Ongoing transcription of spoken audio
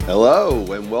Hello,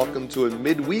 and welcome to a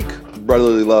midweek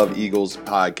Brotherly Love Eagles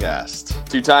podcast.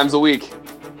 2 times a week.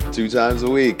 2 times a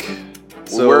week.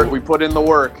 We put in the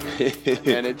work,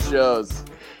 and it shows.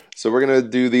 So we're going to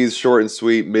do these short and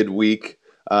sweet midweek,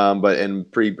 but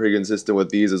pretty consistent with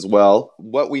these as well.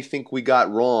 What we think we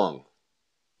got wrong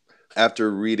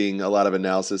after reading a lot of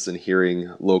analysis and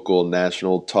hearing local,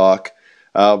 national talk.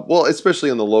 Well,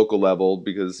 especially on the local level,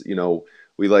 because,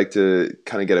 we like to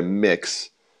kind of get a mix.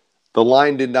 The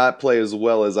line did not play as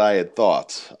well as I had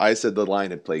thought. I said the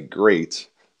line had played great,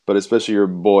 but especially your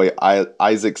boy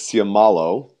Isaac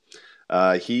Seumalo,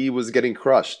 he was getting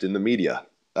crushed in the media,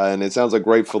 and it sounds like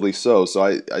rightfully so.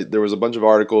 So there was a bunch of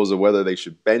articles of whether they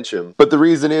should bench him, but the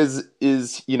reason is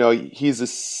he's a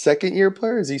second-year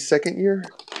player. Is he second year?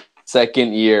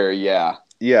 Second year, yeah.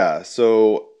 Yeah.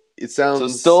 So it sounds so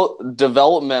still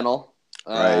developmental,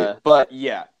 right? But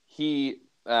yeah, he.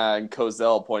 And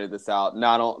Cozell pointed this out.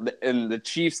 And the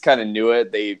Chiefs kind of knew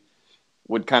it. They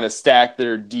would kind of stack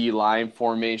their D-line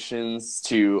formations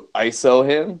to ISO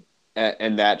him,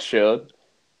 and that showed.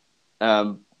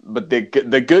 But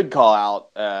the good call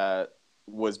out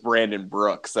was Brandon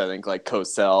Brooks. I think like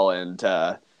Cozell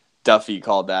and Duffy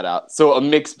called that out. So a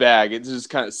mixed bag. It's just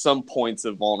kind of some points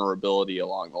of vulnerability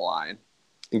along the line.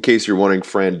 In case you're wondering,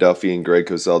 Fran Duffy and Greg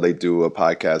Cozell, they do a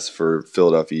podcast for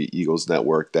Philadelphia Eagles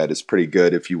Network that is pretty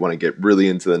good. If you want to get really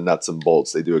into the nuts and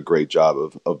bolts, they do a great job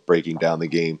of breaking down the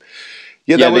game.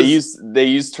 They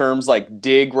use terms like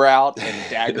dig route and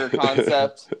dagger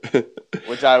concept,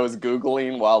 which I was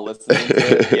Googling while listening to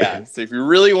it. Yeah, so if you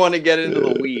really want to get into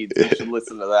the weeds, you should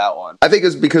listen to that one. I think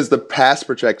it's because the pass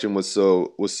protection was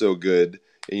so good,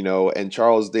 and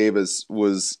Charles Davis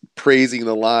was praising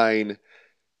the line.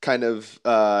 Kind of,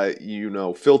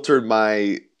 filtered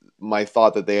my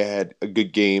thought that they had a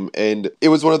good game. And it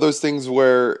was one of those things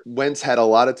where Wentz had a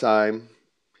lot of time.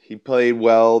 He played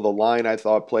well. The line, I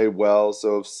thought, played well.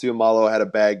 So if Seumalo had a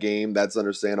bad game, that's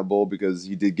understandable because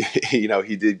he did get, he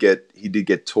did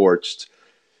get torched.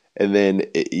 And then,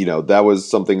 that was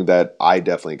something that I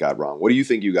definitely got wrong. What do you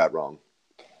think you got wrong?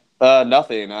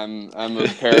 Nothing. I'm a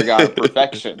paragon of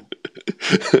perfection.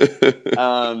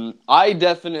 I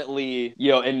definitely,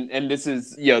 and this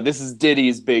is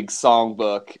Diddy's big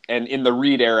songbook, and in the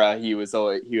Reed era, he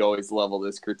always leveled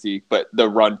this critique, but the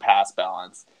run pass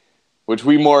balance, which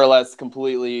we more or less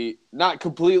not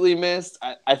completely missed.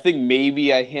 I think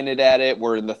maybe I hinted at it.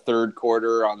 We're in the third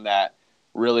quarter on that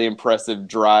really impressive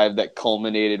drive that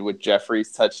culminated with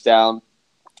Jeffrey's touchdown.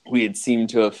 We had seemed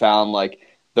to have found like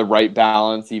the right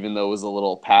balance, even though it was a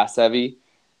little pass heavy.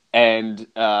 And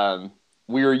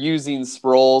we were using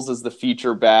Sproles as the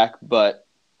feature back, but,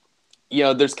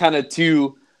 there's kind of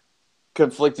two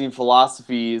conflicting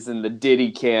philosophies in the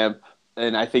Diddy camp.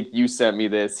 And I think you sent me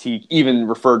this. He even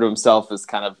referred to himself as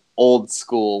kind of old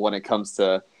school when it comes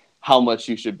to how much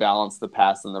you should balance the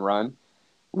pass and the run.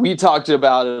 We talked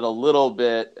about it a little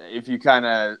bit. If you kind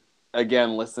of,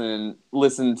 again, listen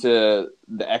to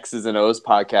the X's and O's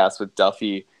podcast with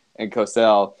Duffy and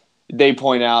Cozell, they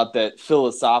point out that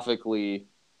philosophically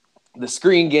the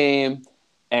screen game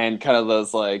and kind of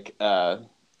those like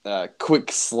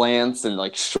quick slants and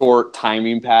like short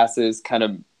timing passes kind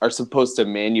of are supposed to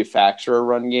manufacture a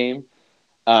run game.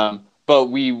 But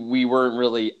we weren't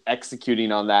really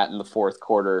executing on that in the fourth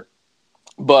quarter.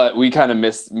 But we kind of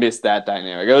missed that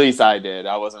dynamic. At least I did.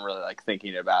 I wasn't really like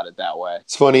thinking about it that way.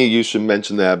 It's funny you should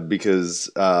mention that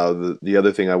because the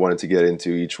other thing I wanted to get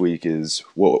into each week is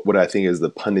what I think is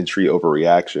the punditry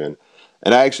overreaction.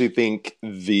 And I actually think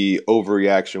the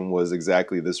overreaction was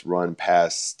exactly this run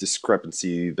pass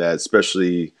discrepancy that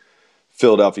especially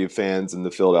Philadelphia fans and the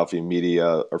Philadelphia media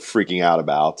are freaking out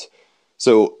about.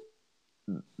 So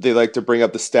they like to bring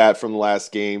up the stat from the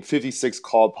last game: 56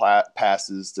 called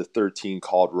passes to 13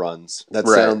 called runs.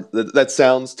 That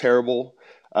sounds terrible.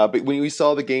 But when we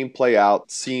saw the game play out,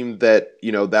 it seemed that,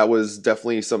 that was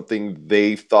definitely something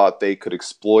they thought they could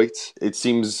exploit. It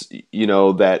seems,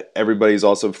 that everybody's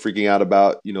also freaking out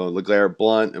about, LeGarrette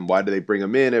Blount and why do they bring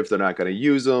him in if they're not going to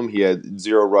use him. He had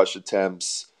 0 rush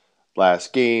attempts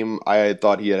last game. I had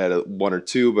thought he had 1 or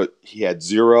 2, but he had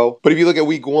 0. But if you look at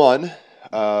week 1,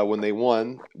 when they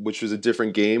won, which was a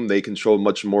different game, they controlled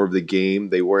much more of the game.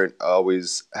 They weren't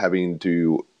always having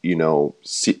to,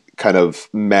 kind of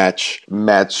match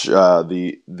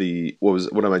the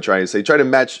what am I trying to say? Try to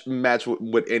match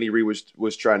what Andy Reid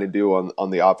was trying to do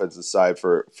on the offensive side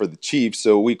for the Chiefs.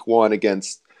 So week 1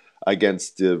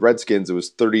 against the Redskins, it was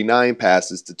 39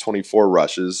 passes to 24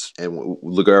 rushes, and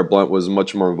LeGarrette Blount was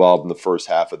much more involved in the first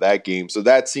half of that game. So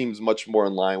that seems much more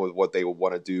in line with what they would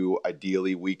want to do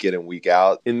ideally week in and week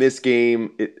out. In this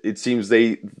game, it seems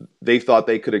they They thought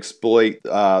they could exploit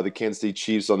the Kansas City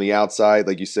Chiefs on the outside,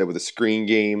 like you said, with a screen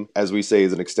game, as we say,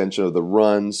 is an extension of the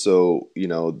run. So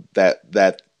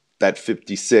that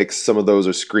 56, some of those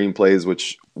are screen plays,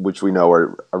 which we know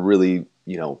are really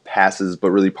passes, but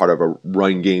really part of a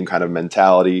run game kind of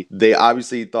mentality. They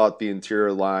obviously thought the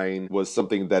interior line was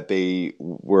something that they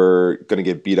were going to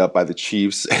get beat up by the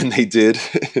Chiefs, and they did.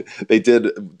 They did,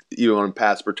 even on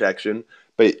pass protection.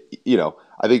 But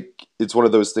I think it's one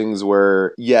of those things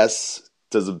where, yes,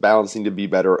 does the balance need to be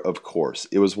better? Of course.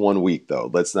 It was 1 week though.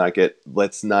 Let's not get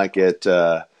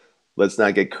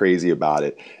crazy about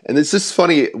it. And it's just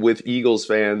funny with Eagles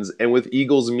fans and with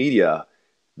Eagles media.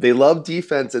 They love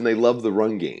defense and they love the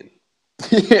run game.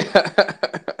 Yeah.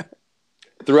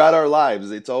 Throughout our lives,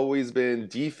 it's always been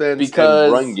defense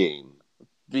and run game.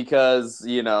 Because,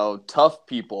 tough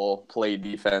people play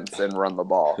defense and run the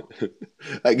ball.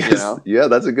 I guess, yeah,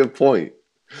 that's a good point.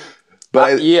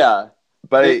 But go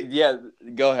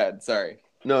ahead. Sorry.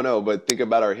 No, but think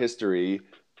about our history.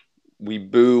 We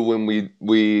boo when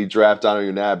we draft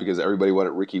Donovan McNabb because everybody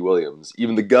wanted Ricky Williams.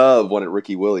 Even the Gov wanted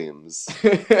Ricky Williams.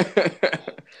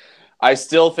 I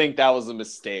still think that was a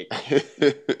mistake.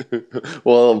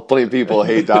 Well, plenty of people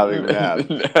hate Donovan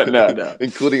McNabb. No.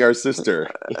 Including our sister.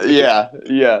 Yeah.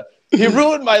 He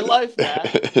ruined my life,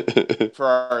 Matt. For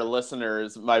our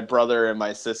listeners, my brother and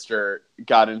my sister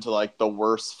got into like the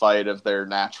worst fight of their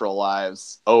natural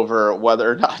lives over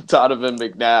whether or not Donovan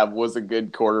McNabb was a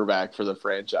good quarterback for the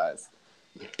franchise.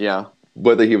 Yeah.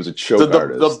 Whether he was a choke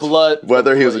artist.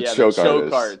 Whether he was a choke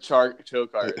artist.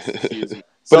 Choke artist, excuse me.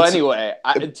 So anyway,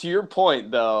 to your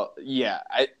point though, yeah,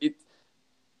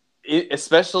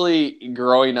 especially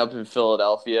growing up in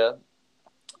Philadelphia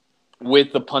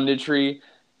with the punditry,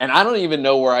 and I don't even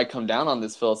know where I come down on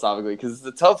this philosophically because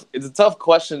it's a tough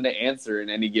question to answer in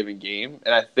any given game,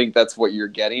 and I think that's what you're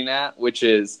getting at, which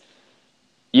is,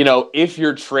 if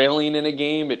you're trailing in a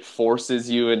game, it forces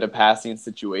you into passing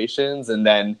situations, and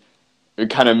then it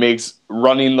kind of makes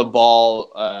running the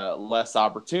ball less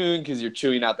opportune because you're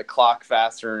chewing out the clock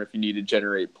faster, and if you need to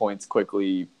generate points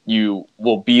quickly, you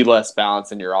will be less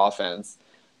balanced in your offense.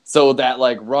 So that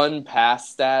run pass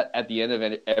stat at the end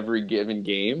of every given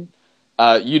game,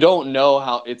 you don't know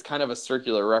how. It's kind of a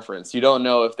circular reference. You don't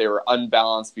know if they were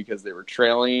unbalanced because they were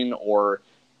trailing or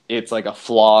it's like a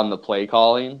flaw in the play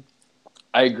calling.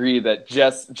 I agree that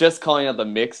just calling out the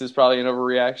mix is probably an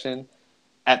overreaction.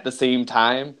 At the same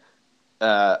time,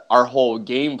 our whole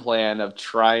game plan of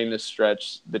trying to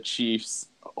stretch the Chiefs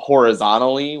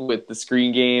horizontally with the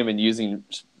screen game and using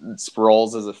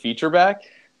Sproles as a feature back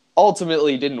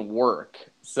ultimately didn't work.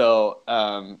 So,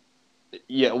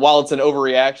 while it's an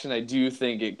overreaction, I do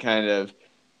think it kind of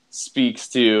speaks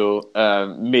to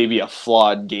maybe a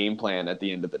flawed game plan at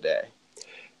the end of the day.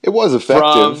 It was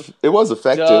effective.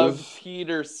 Doug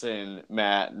Peterson,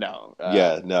 Matt. No.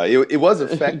 It was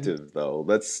effective, though.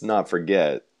 Let's not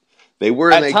forget. They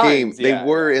were in that game. They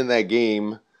were in that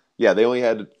game. Yeah, they only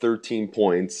had 13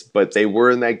 points, but they were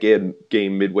in that game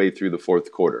midway through the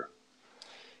fourth quarter.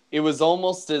 It was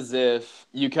almost as if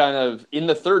you kind of in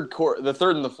the third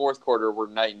and the fourth quarter were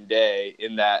night and day.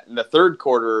 In that, in the third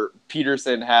quarter,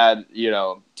 Peterson had,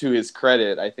 to his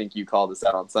credit, I think you called this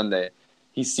out on Sunday.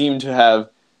 He seemed to have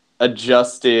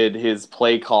adjusted his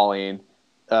play calling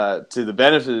to the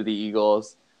benefit of the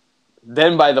Eagles.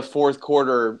 Then by the fourth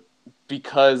quarter,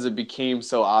 because it became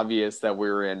so obvious that we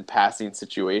were in passing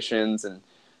situations and,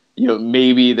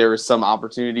 maybe there was some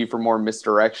opportunity for more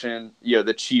misdirection,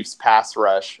 the Chiefs pass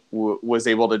rush was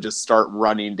able to just start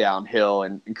running downhill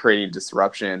and creating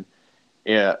disruption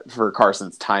for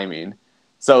Carson's timing.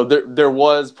 So there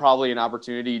was probably an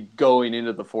opportunity going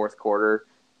into the fourth quarter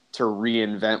to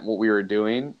reinvent what we were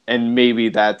doing. And maybe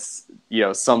that's,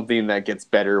 something that gets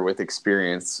better with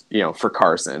experience, for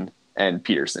Carson and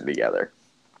Peterson together.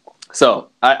 So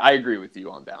I agree with you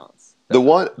on balance.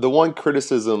 Definitely. The one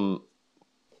criticism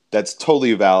that's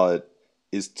totally valid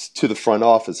is to the front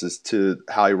office, is to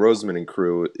Howie Roseman and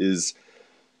crew, is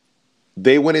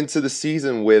they went into the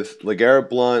season with LeGarrette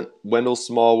Blount, Wendell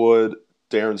Smallwood,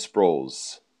 Darren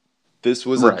Sproles. This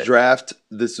was a draft.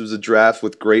 This was a draft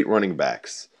with great running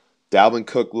backs. Dalvin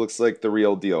Cook looks like the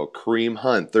real deal. Kareem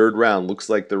Hunt, third round, looks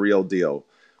like the real deal.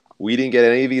 We didn't get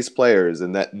any of these players,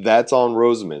 and that's on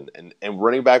Roseman. And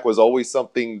running back was always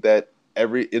something that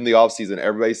in the offseason,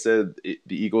 everybody said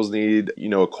the Eagles need,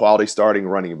 a quality starting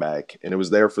running back, and it was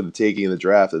there for the taking in the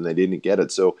draft, and they didn't get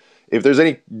it. So if there's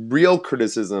any real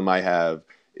criticism I have,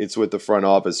 it's with the front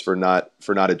office for not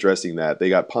addressing that. They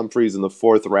got Pumphrey in the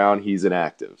fourth round; he's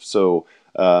inactive. So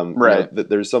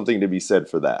there's something to be said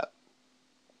for that.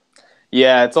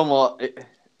 Yeah, it's almost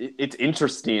it's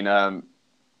interesting.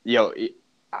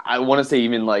 I want to say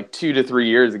even like 2 to 3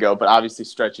 years ago, but obviously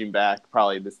stretching back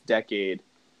probably this decade,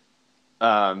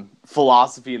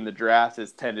 philosophy in the draft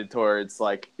has tended towards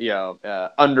like,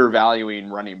 undervaluing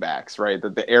running backs, right?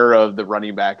 That the era of the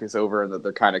running back is over and that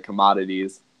they're kind of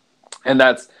commodities. And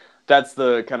that's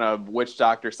the kind of witch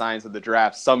doctor science of the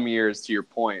draft. Some years, to your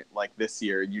point, like this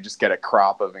year, you just get a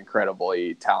crop of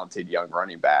incredibly talented young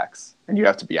running backs, and you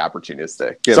have to be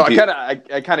opportunistic. Yeah, so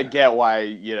I kind of get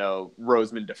why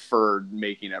Roseman deferred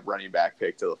making a running back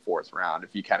pick to the 4th round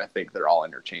if you kind of think they're all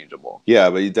interchangeable. Yeah,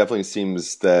 but it definitely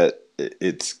seems that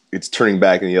it's turning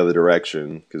back in the other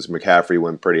direction because McCaffrey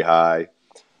went pretty high.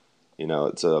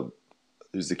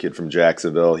 Who's the kid from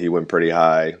Jacksonville? He went pretty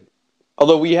high.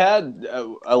 Although we had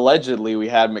allegedly we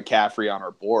had McCaffrey on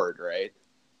our board, right?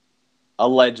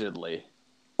 Allegedly.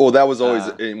 Well, that was always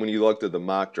when you looked at the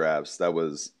mock drafts. That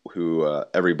was who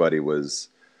everybody was.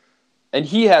 And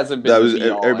he hasn't been.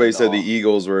 Everybody said the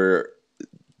Eagles were.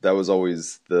 That was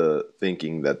always the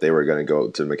thinking that they were going to go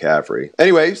to McCaffrey.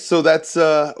 Anyway, so that's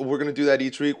we're going to do that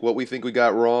each week. What we think we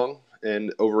got wrong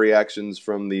and overreactions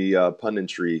from the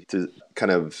punditry to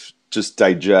kind of just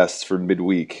digest for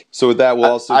midweek. So with that,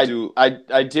 we'll also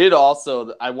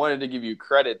I wanted to give you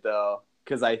credit though,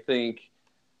 because I think,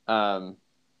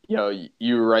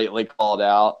 you rightly called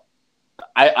out.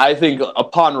 I think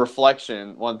upon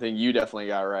reflection, one thing you definitely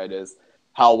got right is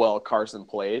how well Carson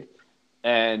played.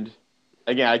 And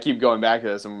again, I keep going back to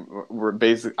this, and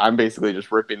I'm basically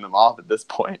just ripping them off at this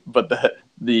point. But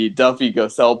the Duffy Go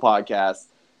Sell podcast,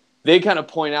 they kind of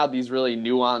point out these really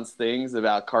nuanced things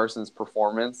about Carson's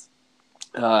performance.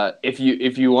 If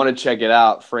you want to check it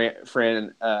out,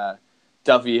 Fran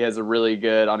Duffy has a really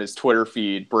good on his Twitter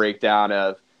feed breakdown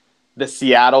of the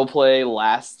Seattle play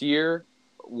last year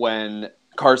when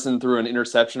Carson threw an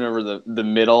interception over the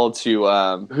middle to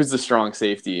who's the strong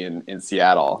safety in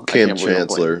Seattle? Cam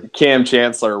Chancellor. Cam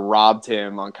Chancellor robbed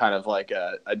him on kind of like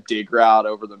a dig route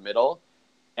over the middle.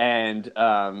 And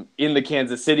in the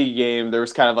Kansas City game, there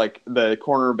was kind of like the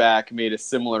cornerback made a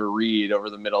similar read over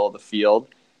the middle of the field.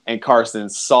 And Carson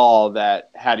saw that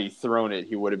had he thrown it,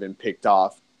 he would have been picked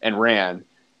off and ran.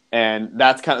 And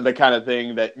that's kind of the kind of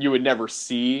thing that you would never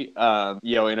see, in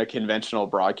a conventional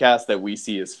broadcast that we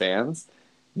see as fans.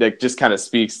 That just kind of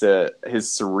speaks to his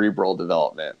cerebral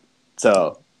development.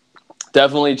 So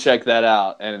definitely check that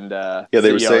out. And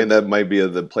they were saying that might be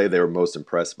the play they were most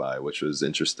impressed by, which was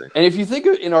interesting. And if you think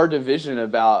in our division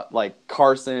about like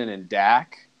Carson and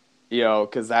Dak,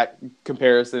 because that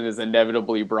comparison is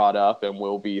inevitably brought up and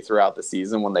will be throughout the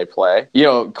season when they play.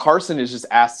 Carson is just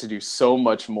asked to do so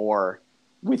much more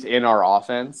within our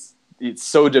offense. It's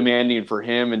so demanding for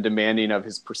him and demanding of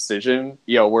his precision,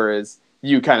 whereas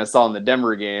you kind of saw in the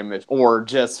Denver game, or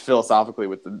just philosophically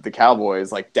with the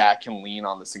Cowboys, like Dak can lean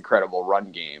on this incredible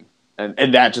run game.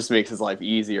 And that just makes his life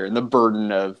easier. And the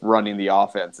burden of running the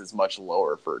offense is much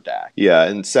lower for Dak. Yeah,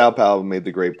 and Sal Powell made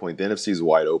the great point. The NFC is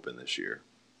wide open this year.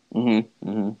 Mm-hmm.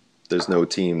 Mm-hmm. There's no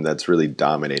team that's really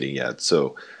dominating yet.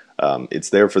 So it's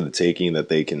there for the taking that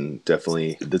they can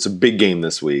definitely – it's a big game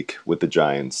this week with the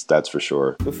Giants, that's for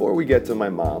sure. Before we get to my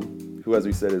mom, who, as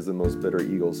we said, is the most bitter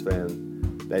Eagles fan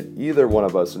that either one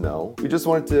of us know, we just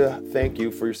wanted to thank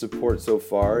you for your support so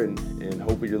far and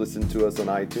hope that you're listening to us on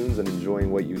iTunes and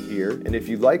enjoying what you hear. And if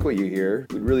you like what you hear,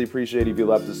 we'd really appreciate if you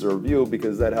left us a review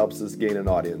because that helps us gain an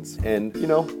audience. And,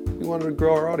 we wanted to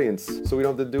grow our audience so we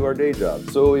don't have to do our day job.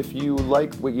 So if you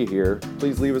like what you hear,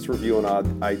 please leave us a review on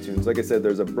iTunes. Like I said,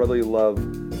 there's a Brotherly Love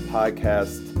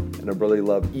podcast and a Brotherly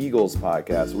Love Eagles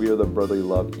podcast. We are the Brotherly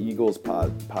Love Eagles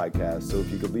podcast. So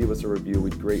if you could leave us a review,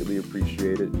 we'd greatly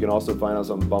appreciate it. You can also find us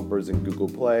on Bumpers and Google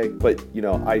Play. But,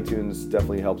 iTunes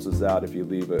definitely helps us out if you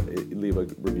leave a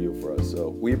review for us. So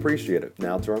we appreciate it.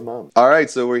 Now to our mom. All right,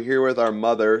 so we're here with our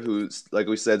mother, who, like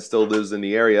we said, still lives in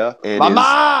the area. And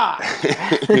Mama!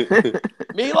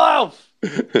 Meatloaf!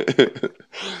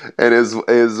 And is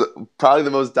probably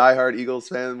the most diehard Eagles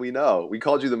fan we know. We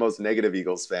called you the most negative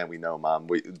Eagles fan we know, Mom.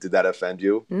 Did that offend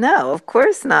you? No, of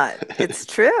course not. It's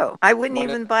true. I wouldn't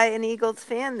even buy an Eagles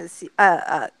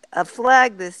a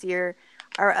flag this year.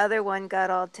 Our other one got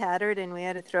all tattered and we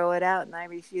had to throw it out, and I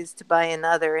refused to buy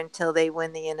another until they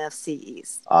win the NFC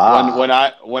East. When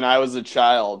I was a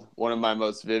child, one of my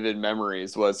most vivid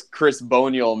memories was Chris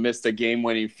Bonial missed a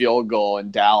game-winning field goal in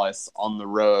Dallas on the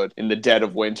road in the dead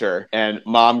of winter, and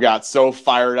Mom got so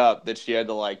fired up that she had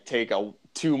to take a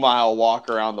 2-mile walk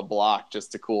around the block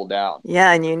just to cool down.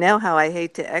 Yeah, and you know how I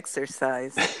hate to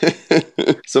exercise.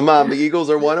 So, Mom, the Eagles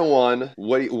are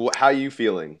 1-1. How are you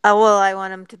feeling? Oh, well, I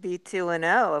want them to be 2-0,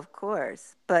 of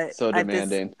course. But so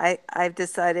demanding. I've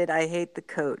decided I hate the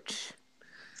coach.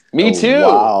 Me Oh, too.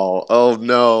 wow. Oh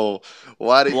no.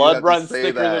 Why did you Blood have to runs say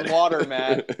thicker that? than water,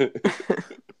 Matt.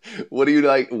 What do you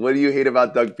like? What do you hate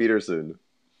about Doug Peterson?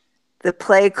 The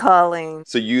play calling.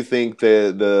 So you think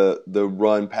the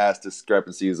run pass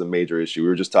discrepancy is a major issue? We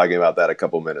were just talking about that a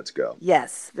couple minutes ago.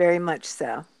 Yes, very much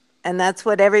so. And that's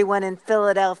what everyone in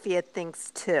Philadelphia thinks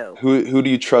too. Who do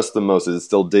you trust the most? Is it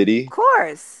still Diddy? Of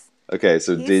course. Okay,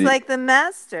 so He's Diddy. like the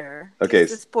master. Okay,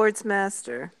 He's the sports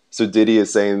master. So Diddy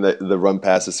is saying that the run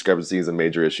pass discrepancy is a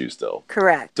major issue still.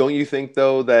 Correct. Don't you think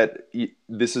though that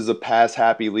this is a pass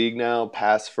happy league now,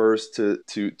 pass first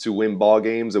to win ball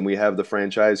games, and we have the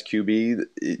franchise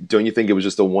QB? Don't you think it was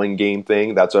just a one game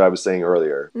thing? That's what I was saying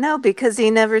earlier. No, because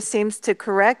he never seems to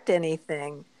correct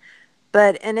anything.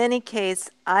 But in any case,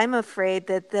 I'm afraid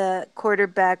that the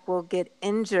quarterback will get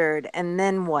injured, and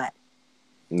then what?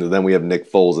 And then we have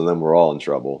Nick Foles, and then we're all in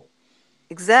trouble.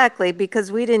 Exactly, because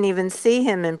we didn't even see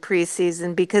him in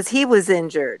preseason because he was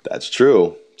injured. That's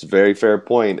true. It's a very fair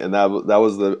point, and that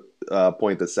was the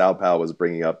point that Sal Powell was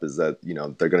bringing up, is that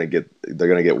they're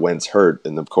gonna get Wentz hurt,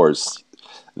 and of course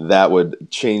that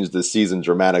would change the season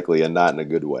dramatically and not in a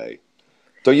good way.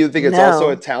 Don't you think it's also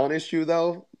a talent issue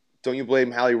though? Don't you blame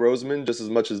Howie Roseman just as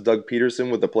much as Doug Peterson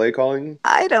with the play calling?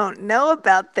 I don't know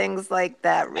about things like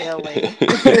that, really.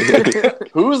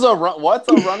 What's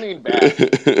a running back?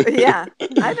 Yeah,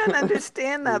 I don't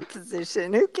understand that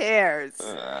position. Who cares?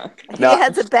 He Now-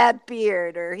 has a bad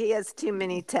beard or he has too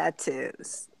many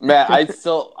tattoos. Matt,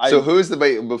 So who's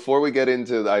before we get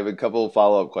into, I have a couple of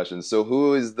follow-up questions. So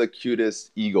who is the cutest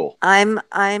eagle? I'm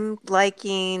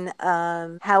liking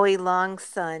Howie Long's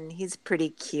son. He's pretty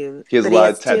cute. He has a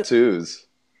lot of tattoos.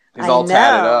 He's all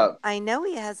tatted up. I know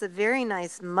he has a very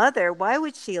nice mother. Why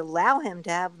would she allow him to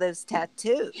have those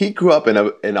tattoos? He grew up in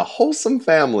a wholesome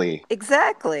family.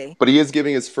 Exactly. But he is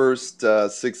giving his first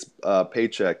 6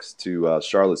 paychecks to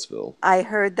Charlottesville. I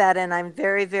heard that, and I'm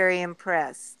very, very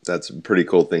impressed. That's a pretty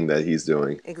cool thing that he's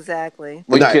doing. Exactly.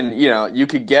 Well, you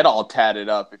could get all tatted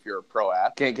up if you're a pro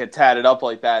athlete. Can't get tatted up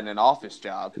like that in an office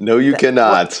job. No, you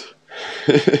cannot.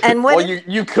 And well,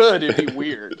 you could. It'd be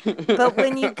weird. But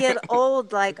when you get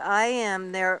old, like I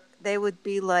am, they would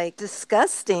be like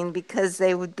disgusting because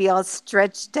they would be all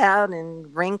stretched out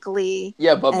and wrinkly.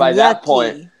 Yeah, but by that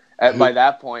point,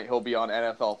 he'll be on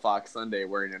NFL Fox Sunday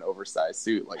wearing an oversized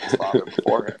suit like his father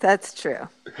before him. That's true.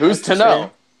 Who's to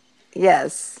know?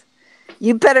 Yes.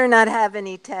 You better not have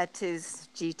any tattoos,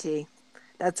 GT.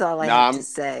 That's all I have to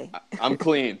say. I'm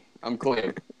clean. I'm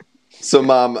clean. So,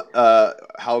 Mom,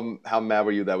 how mad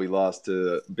were you that we lost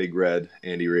to Big Red,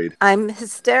 Andy Reid? I'm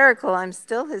hysterical. I'm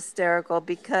still hysterical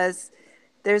because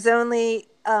there's only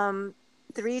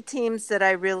 3 teams that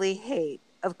I really hate.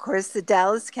 Of course, the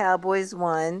Dallas Cowboys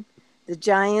 1, the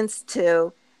Giants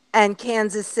 2, and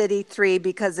Kansas City 3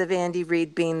 because of Andy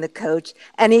Reid being the coach.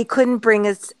 And he couldn't bring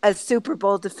a Super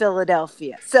Bowl to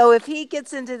Philadelphia. So if he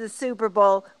gets into the Super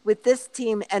Bowl with this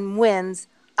team and wins,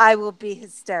 I will be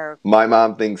hysterical. My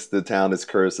mom thinks the town is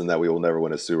cursed and that we will never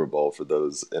win a Super Bowl, for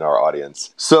those in our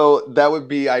audience. So that would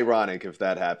be ironic if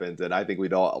that happened, and I think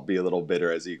we'd all be a little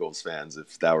bitter as Eagles fans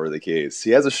if that were the case. He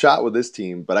has a shot with this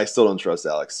team, but I still don't trust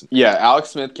Alex. Yeah, Alex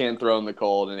Smith can't throw in the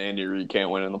cold, and Andy Reid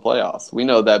can't win in the playoffs. We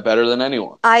know that better than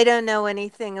anyone. I don't know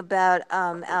anything about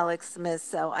Alex Smith,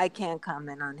 so I can't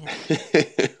comment on him.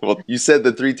 Well, you said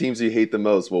the 3 teams you hate the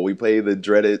most. Well, we play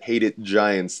the hated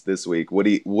Giants this week. What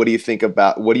do you think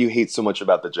about? What do you hate so much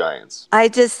about the Giants? I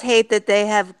just hate that they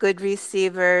have good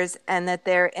receivers and that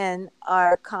they're in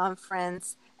our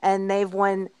conference and they've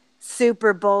won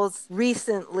Super Bowls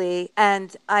recently.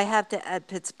 And I have to add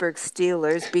Pittsburgh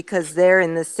Steelers because they're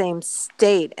in the same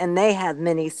state and they have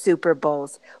many Super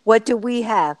Bowls. What do we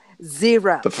have?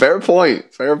 0. Fair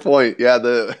point. Fair point. Yeah,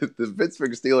 the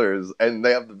Pittsburgh Steelers, and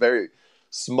they have the very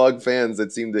smug fans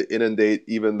that seem to inundate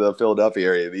even the Philadelphia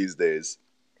area these days.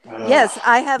 Yes,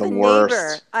 I have a worst.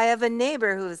 neighbor. I have a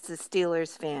neighbor who's a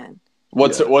Steelers fan.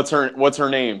 What's her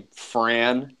name?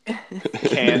 Fran?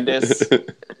 Candace?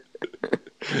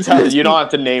 You don't have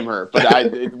to name her,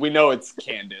 but we know it's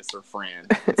Candace or Fran,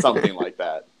 something like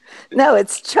that. No,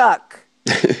 it's Chuck.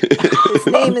 His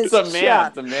name is Chuck.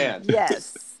 It's a man.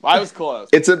 Yes. I was close.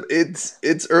 It's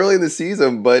early in the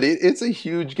season, but it's a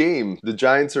huge game. The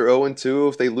Giants are 0-2.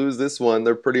 If they lose this one,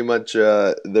 they're pretty much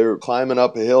they're climbing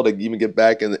up a hill to even get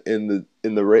back in the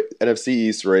NFC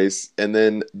East race. And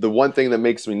then the one thing that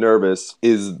makes me nervous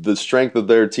is the strength of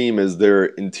their team is their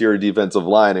interior defensive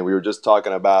line. And we were just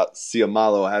talking about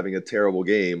Siamalo having a terrible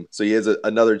game, so he has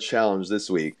another challenge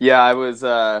this week. Yeah, I was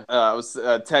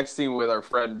texting with our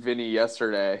friend Vinny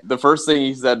yesterday. The first thing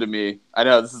he said to me, I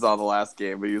know this is on the last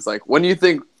game, but he was like, "When do you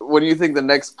think when do you think the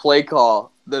next play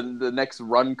call, the next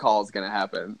run call is going to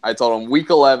happen? I told him week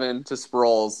 11 to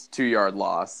Sproles, 2-yard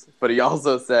loss. But he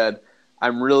also said,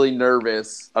 I'm really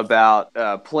nervous about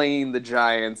playing the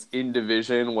Giants in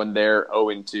division when they're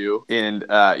 0-2.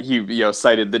 And he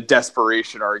cited the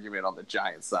desperation argument on the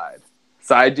Giants side.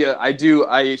 So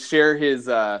I share his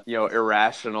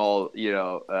irrational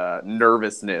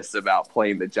nervousness about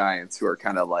playing the Giants, who are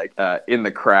kind of like in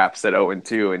the craps at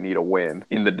 0-2 and need a win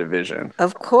in the division.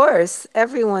 Of course,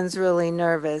 everyone's really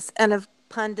nervous, and if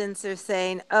pundits are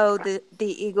saying, "Oh, the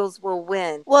Eagles will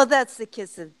win," well, that's the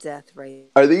kiss of death, right?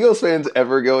 Are the Eagles fans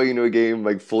ever going into a game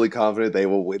like fully confident they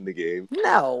will win the game?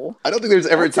 No, I don't think there's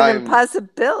ever that's time. an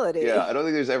impossibility. Yeah, I don't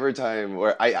think there's ever a time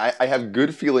where I have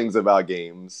good feelings about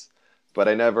games. But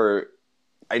I'm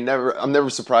never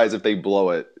surprised if they blow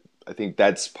it. I think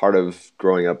that's part of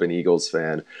growing up an Eagles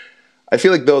fan. I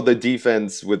feel like, though, the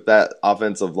defense with that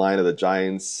offensive line of the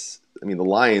Giants, I mean, the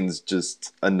Lions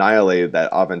just annihilated that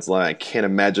offensive line. I can't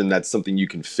imagine that's something you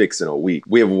can fix in a week.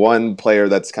 We have one player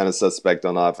that's kind of suspect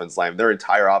on the offensive line. Their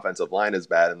entire offensive line is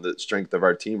bad, and the strength of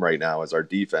our team right now is our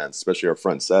defense, especially our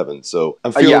front seven. So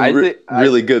I'm feeling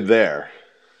really good there.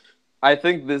 I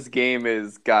think this game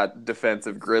has got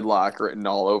defensive gridlock written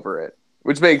all over it,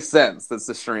 which makes sense. That's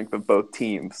the strength of both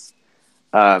teams.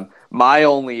 My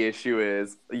only issue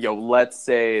is, let's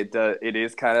say it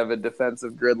is kind of a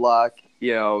defensive gridlock,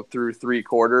 through 3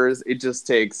 quarters. It just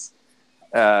takes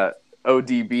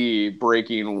ODB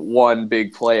breaking one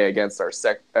big play against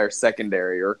our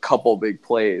secondary, or a couple big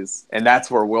plays, and that's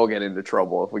where we'll get into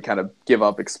trouble if we kind of give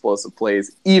up explosive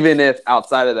plays, even if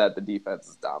outside of that the defense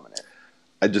is dominant.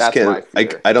 I just can't.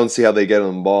 I don't see how they get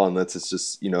on the ball unless it's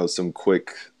just some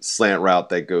quick slant route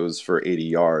that goes for 80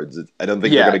 yards. I don't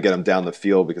think they're going to get them down the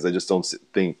field because I just don't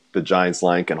think the Giants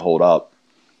line can hold up.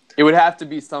 It would have to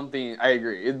be something. I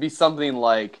agree. It'd be something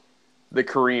like the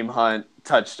Kareem Hunt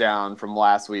touchdown from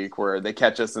last week, where they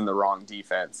catch us in the wrong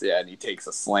defense, and he takes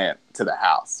a slant to the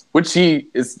house, which he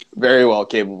is very well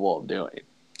capable of doing.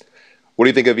 What do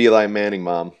you think of Eli Manning,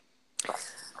 Mom?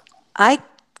 I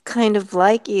kind of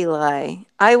like Eli.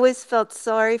 I always felt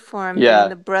sorry for him, being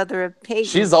the brother of Peyton.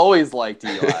 She's always liked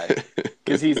Eli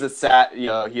because he's a sad,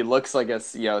 he looks like a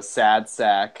sad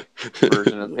sack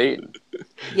version of Peyton.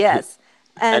 Yes,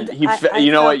 and he,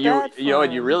 what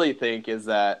you really think is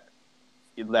that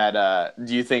do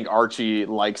you think Archie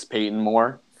likes Peyton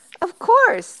more? Of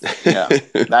course. Yeah,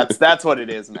 that's what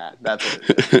it is, Matt. That's what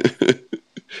it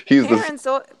is.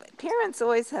 Parents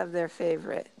always have their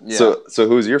favorite. Yeah. So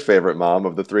who's your favorite, Mom,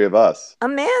 of the 3 of us?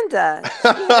 Amanda. She's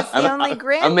the only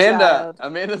grandchild.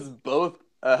 Amanda's both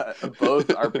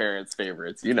our parents'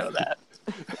 favorites. You know that.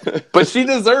 But she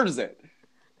deserves it.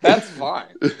 That's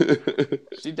fine.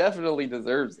 She definitely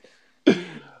deserves it.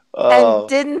 And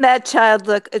didn't that child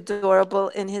look adorable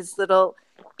in his little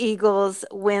Eagles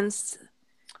wince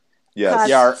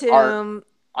costume?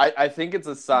 I think it's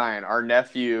a sign. Our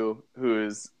nephew,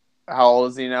 who's how old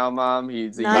is he now, Mom?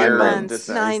 He's a 9 year months. He's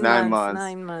 9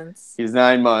 months. He's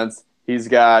 9 months. He's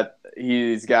got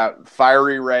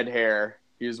fiery red hair.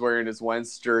 He was wearing his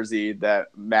Wentz jersey that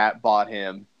Matt bought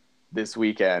him this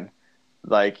weekend.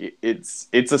 Like it's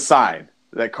a sign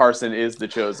that Carson is the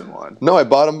chosen one. No, I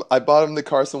bought him the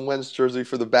Carson Wentz jersey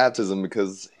for the baptism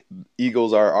because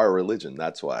Eagles are our religion.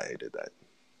 That's why I did that.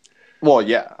 Well,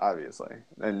 yeah, obviously.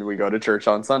 And we go to church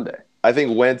on Sunday. I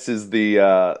think Wentz is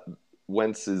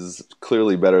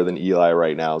clearly better than Eli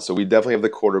right now. So we definitely have the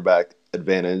quarterback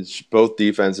advantage. Both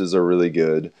defenses are really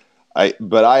good.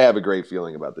 But I have a great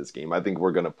feeling about this game. I think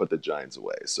we're going to put the Giants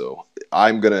away. So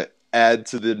I'm going to add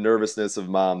to the nervousness of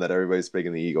Mom that everybody's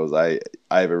picking the Eagles. I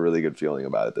have a really good feeling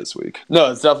about it this week.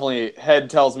 No, it's definitely head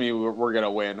tells me we're going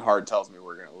to win. Heart tells me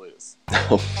we're going to lose.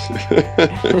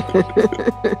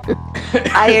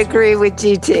 I agree with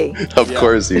GT. Of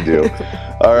course you do.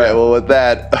 All right. Well, with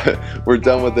that, we're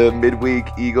done with the midweek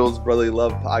Eagles Brotherly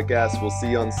Love podcast. We'll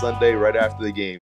see you on Sunday right after the game.